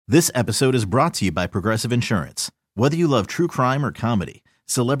This episode is brought to you by Progressive Insurance. Whether you love true crime or comedy,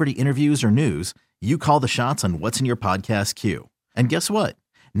 celebrity interviews or news, you call the shots on what's in your podcast queue. And guess what?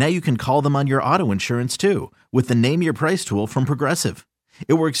 Now you can call them on your auto insurance too with the Name Your Price tool from Progressive.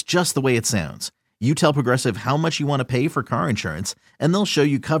 It works just the way it sounds. You tell Progressive how much you want to pay for car insurance, and they'll show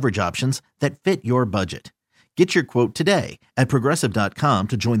you coverage options that fit your budget. Get your quote today at Progressive.com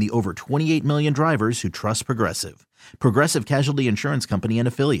to join the over 28 million drivers who trust Progressive. Progressive Casualty Insurance Company and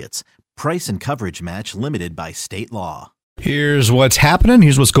Affiliates. Price and coverage match limited by state law. Here's what's happening.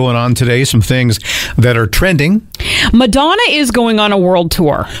 Here's what's going on today. Some things that are trending. Madonna is going on a world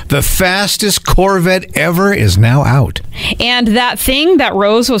tour. The fastest Corvette ever is now out. And that thing that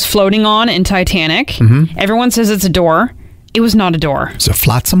Rose was floating on in Titanic, everyone says it's a door. It was not a door. It's a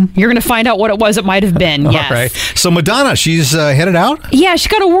flotsam. You're going to find out what it was. It might have been, yes. All right. So Madonna, she's headed out? Yeah, she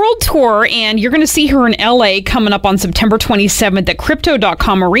got a world tour, and you're going to see her in L.A. coming up on September 27th at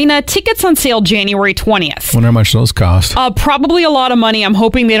Crypto.com Arena. Tickets on sale January 20th. Wonder how much those cost. Probably a lot of money. I'm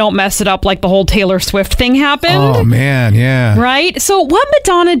hoping they don't mess it up like the whole Taylor Swift thing happened. Oh, man, yeah. Right? So what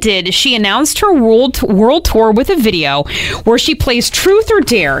Madonna did is she announced her world tour with a video where she plays Truth or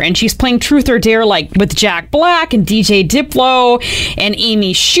Dare, and she's playing Truth or Dare like with Jack Black and DJ Diplo and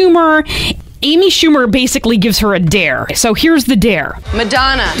Amy Schumer. Amy Schumer basically gives her a dare. So here's the dare.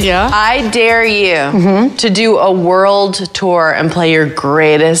 Madonna, yeah? I dare you to do a world tour and play your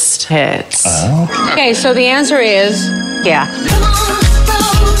greatest hits. Okay, so the answer is yeah.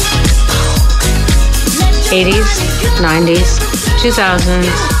 80s, 90s,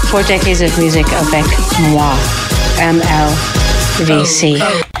 2000s, 4 decades of music avec moi. MLVC.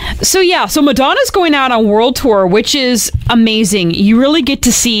 So Madonna's going out on world tour, which is amazing. You really get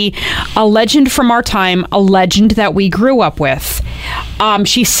to see a legend from our time, a legend that we grew up with.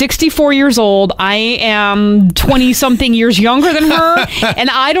 She's 64 years old. I am 20-something years younger than her, and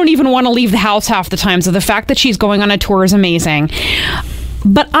I don't even want to leave the house half the time. So the fact that she's going on a tour is amazing.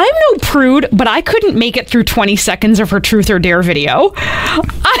 But I'm no prude, but I couldn't make it through 20 seconds of her Truth or Dare video.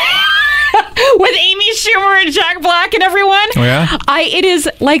 With Amy Schumer and Jack Black and everyone. Oh, yeah? It is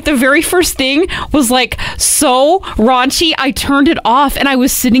like the very first thing was like so raunchy. I turned it off and I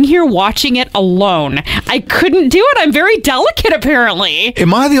was sitting here watching it alone. I couldn't do it. I'm very delicate, apparently.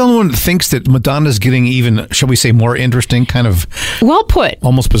 Am I the only one that thinks that Madonna's getting even, shall we say, more interesting, kind of... Well put.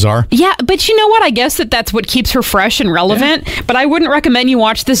 Almost bizarre? Yeah, but you know what? I guess that's what keeps her fresh and relevant. Yeah. But I wouldn't recommend you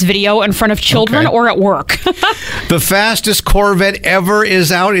watch this video in front of children or at work. The fastest Corvette ever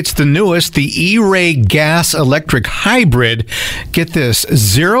is out. It's the newest, the E-Ray gas electric hybrid. Get this,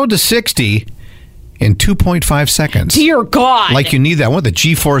 0 to 60 in 2.5 seconds. Dear God. Like you need that. What the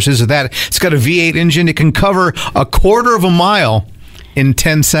G-force is of that? It's got a V8 engine. It can cover a quarter of a mile in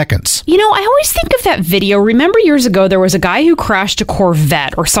 10 seconds. You know, I always think of that video. Remember years ago, there was a guy who crashed a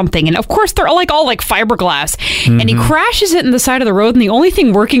Corvette or something. And of course, they're all like fiberglass. And he crashes it in the side of the road. And the only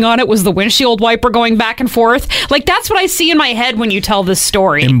thing working on it was the windshield wiper going back and forth. Like, that's what I see in my head when you tell this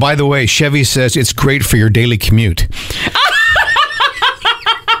story. And by the way, Chevy says it's great for your daily commute.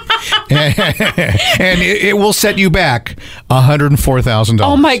 And it will set you back $104,000.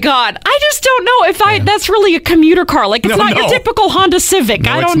 Oh my God. I just don't know if that's really a commuter car. Like, it's not your typical Honda Civic.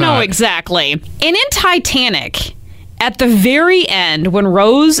 No, I don't know exactly. And in Titanic, at the very end, when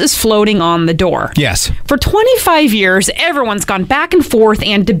Rose is floating on the door. Yes. For 25 years, everyone's gone back and forth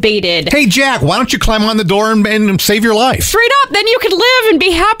and debated. Hey, Jack, why don't you climb on the door and save your life? Straight up, then you could live and be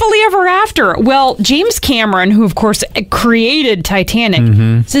happily ever after. Well, James Cameron, who of course created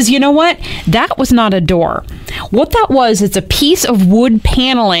Titanic, says, you know what? That was not a door. What that was, it's a piece of wood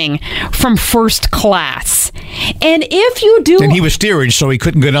paneling from first class. And if you do... And he was steerage, so he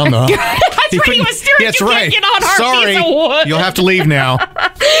couldn't get on the... That's right, he was steerage. That's you right. Can't get on our Sorry, piece of wood. You'll have to leave now.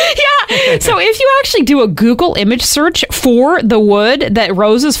 Yeah. So if you actually do a Google image search for the wood that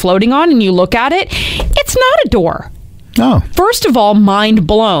Rose is floating on and you look at it, it's not a door. Oh. First of all, mind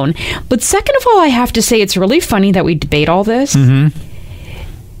blown. But second of all, I have to say it's really funny that we debate all this.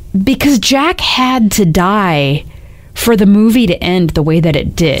 Because Jack had to die for the movie to end the way that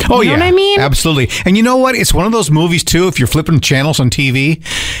it did. Oh, you know what I mean? Absolutely. And you know what? It's one of those movies, too, if you're flipping channels on TV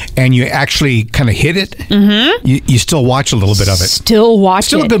and you actually kind of hit it, you still watch a little bit of it. Still watch it.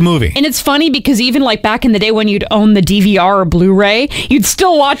 Still a good movie. And it's funny because even like back in the day when you'd own the DVR or Blu-ray, you'd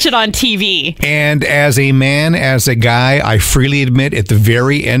still watch it on TV. And as a man, as a guy, I freely admit at the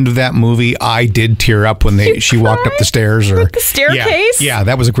very end of that movie, I did tear up when she walked up the stairs. Like the staircase? Yeah,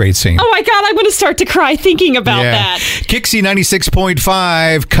 that was a great scene. Oh my God, I'm going to start to cry thinking about that. Kixie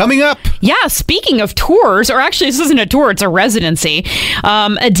 96.5 coming up. Yeah, speaking of tours, or actually this isn't a tour, it's a residency.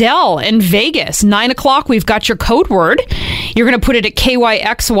 Adele in Vegas, 9 o'clock, we've got your code word. You're going to put it at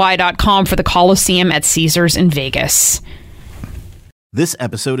kyxy.com for the Coliseum at Caesars in Vegas. This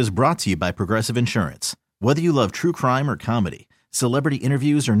episode is brought to you by Progressive Insurance. Whether you love true crime or comedy, celebrity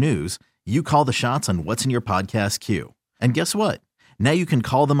interviews or news, you call the shots on what's in your podcast queue. And guess what? Now you can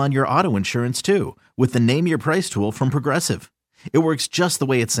call them on your auto insurance too with the Name Your Price tool from Progressive. It works just the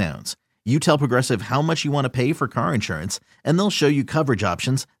way it sounds. You tell Progressive how much you want to pay for car insurance, and they'll show you coverage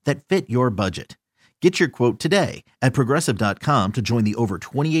options that fit your budget. Get your quote today at Progressive.com to join the over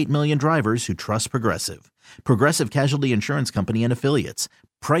 28 million drivers who trust Progressive. Progressive Casualty Insurance Company and Affiliates.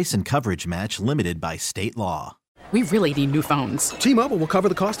 Price and coverage match limited by state law. We really need new phones. T-Mobile will cover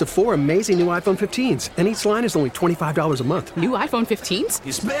the cost of 4 amazing new iPhone 15s, and each line is only $25 a month. New iPhone 15s?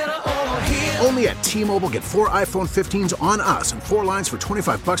 It's better over here. Only at T-Mobile, get 4 iPhone 15s on us and 4 lines for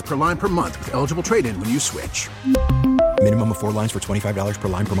 $25 per line per month with eligible trade-in when you switch. Minimum of 4 lines for $25 per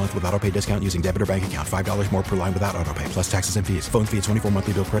line per month with autopay discount using debit or bank account. $5 more per line without autopay, plus taxes and fees. Phone fee at 24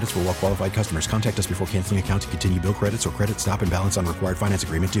 monthly bill credits for well-qualified customers. Contact us before canceling account to continue bill credits or credit stop and balance on required finance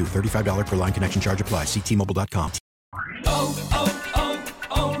agreement due. $35 per line connection charge applies. See T-Mobile.com.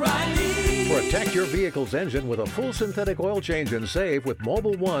 O'Reilly. Protect your vehicle's engine with a full synthetic oil change and save with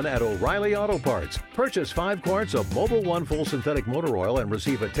Mobil 1 at O'Reilly Auto Parts. Purchase 5 quarts of Mobil 1 full synthetic motor oil and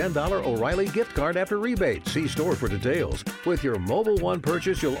receive a $10 O'Reilly gift card after rebate. See store for details. With your Mobil 1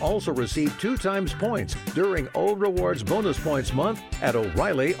 purchase, you'll also receive 2 times points during O Rewards Bonus Points Month at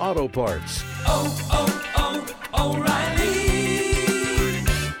O'Reilly Auto Parts. O'Reilly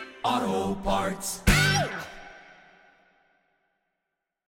Auto Parts.